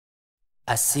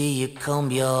I see you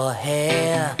comb your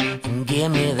hair and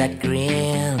give me that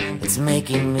grin. It's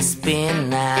making me spin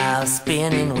now,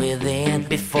 spinning within.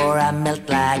 Before I melt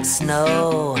like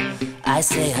snow, I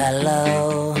say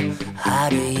hello, how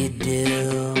do you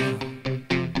do?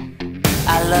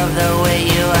 I love the way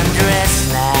you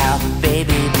undress now,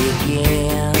 baby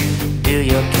begin. Do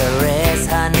your caress,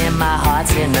 honey, my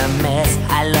heart's in a mess.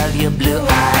 I love your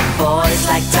blue-eyed voice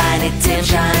like Tiny Tim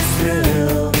shines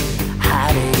through. How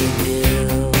do you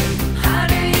do? How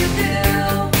do you do?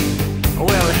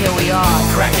 Well, here we are,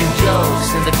 cracking jokes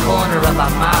in the corner of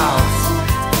our mouths,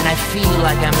 and I feel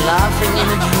like I'm laughing in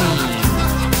a dream.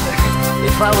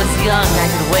 If I was young, I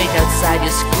could wait outside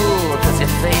your school, 'cause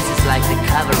your face is like the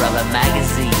cover of a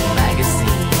magazine.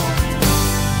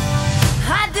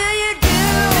 How do you do?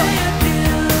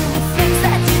 The things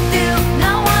that you do,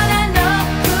 no one I know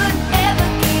could ever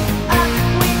keep up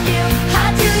with you. How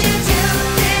do you do?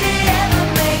 Did it ever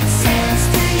make sense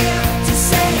to you to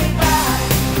say bye,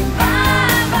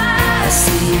 bye, bye? I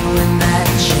see you in that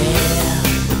chair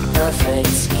with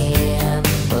perfect skin.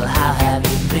 Well, how have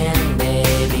you been,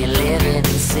 baby, living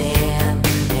in sin?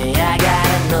 Hey, I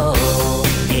gotta know,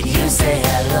 did you say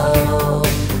hello?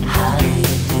 How do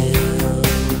you do?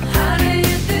 How do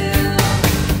you do?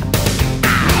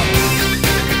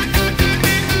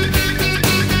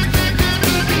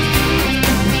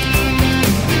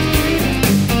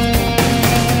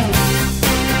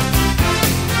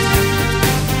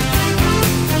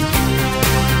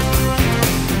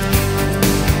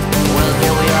 Well,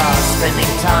 here we are,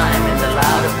 spending time in the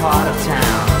louder part of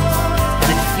town, and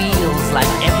it feels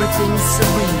like everything's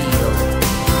surreal.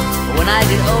 When I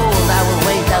get old, I will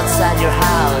wait outside your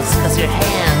house, 'cause your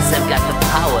hands have got the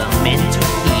power meant to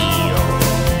heal.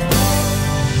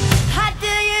 How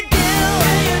do you do?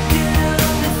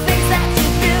 The things that you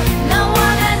do, no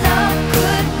one I know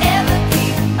could ever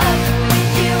keep up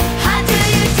with you. How do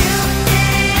you do?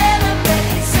 Did it ever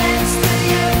make sense to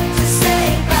you to say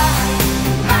bye,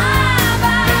 bye,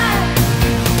 bye?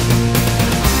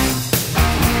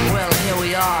 Well, here we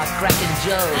are, cracking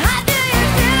jokes. How do you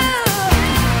do?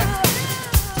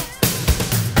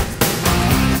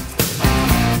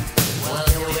 Well,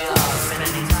 here we are,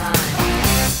 spending time.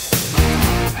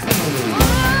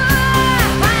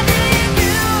 How do you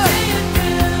do?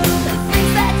 The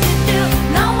things that you do,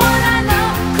 no one I know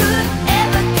could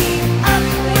ever keep up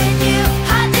with you.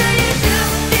 How do you do?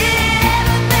 Did it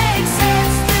ever make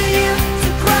sense to you to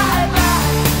cry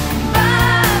bye,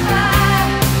 bye, bye?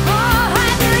 Oh,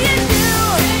 how do you do?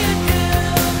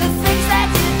 The things that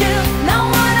you do, no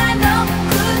one I know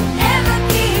could ever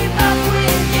keep up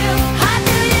with you. How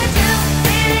do you do?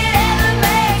 Did it ever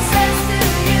make sense to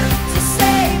you to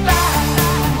say bye,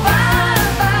 bye,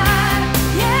 bye?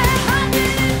 Yeah, how do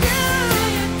you do?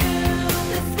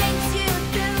 The things you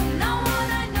do, no one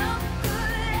I know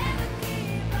could ever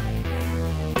keep up.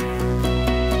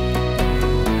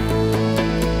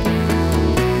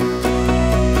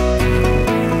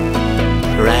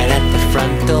 Right at the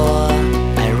front door,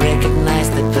 I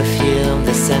recognized the perfume.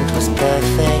 The scent was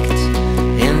perfect.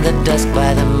 In the dusk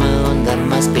by the moon, there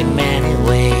must be many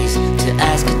ways to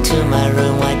ask you to my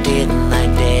room. Why didn't I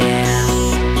dare?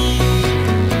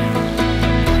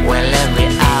 Well, every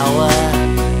hour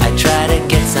I try to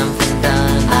get something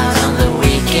done. Out on the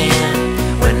weekend,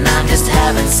 when I'm just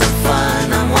having some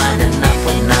fun, I'm winding up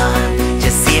with none.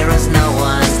 Just zeros, no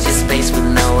ones, just space with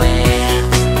nowhere.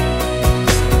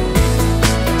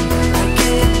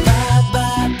 Bye,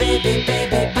 bye, baby,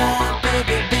 baby, bye,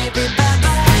 baby, baby, bye,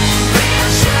 bye. Real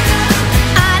sugar,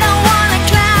 I don't wanna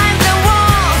climb the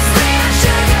walls. Real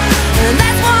sugar,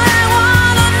 that's what I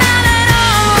want, or not at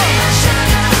all. Real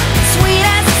sugar, sweet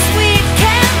as a sweet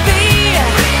can be.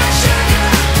 Real sugar,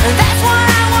 that's what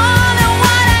I want and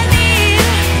what I need.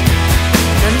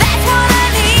 And that's what I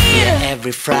need. Yeah,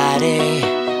 every Friday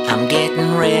I'm getting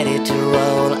ready to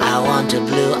roll. I want her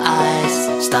blue eyes,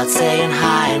 start saying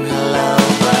hi and hello,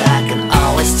 but I can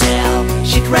always tell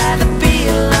she'd rather be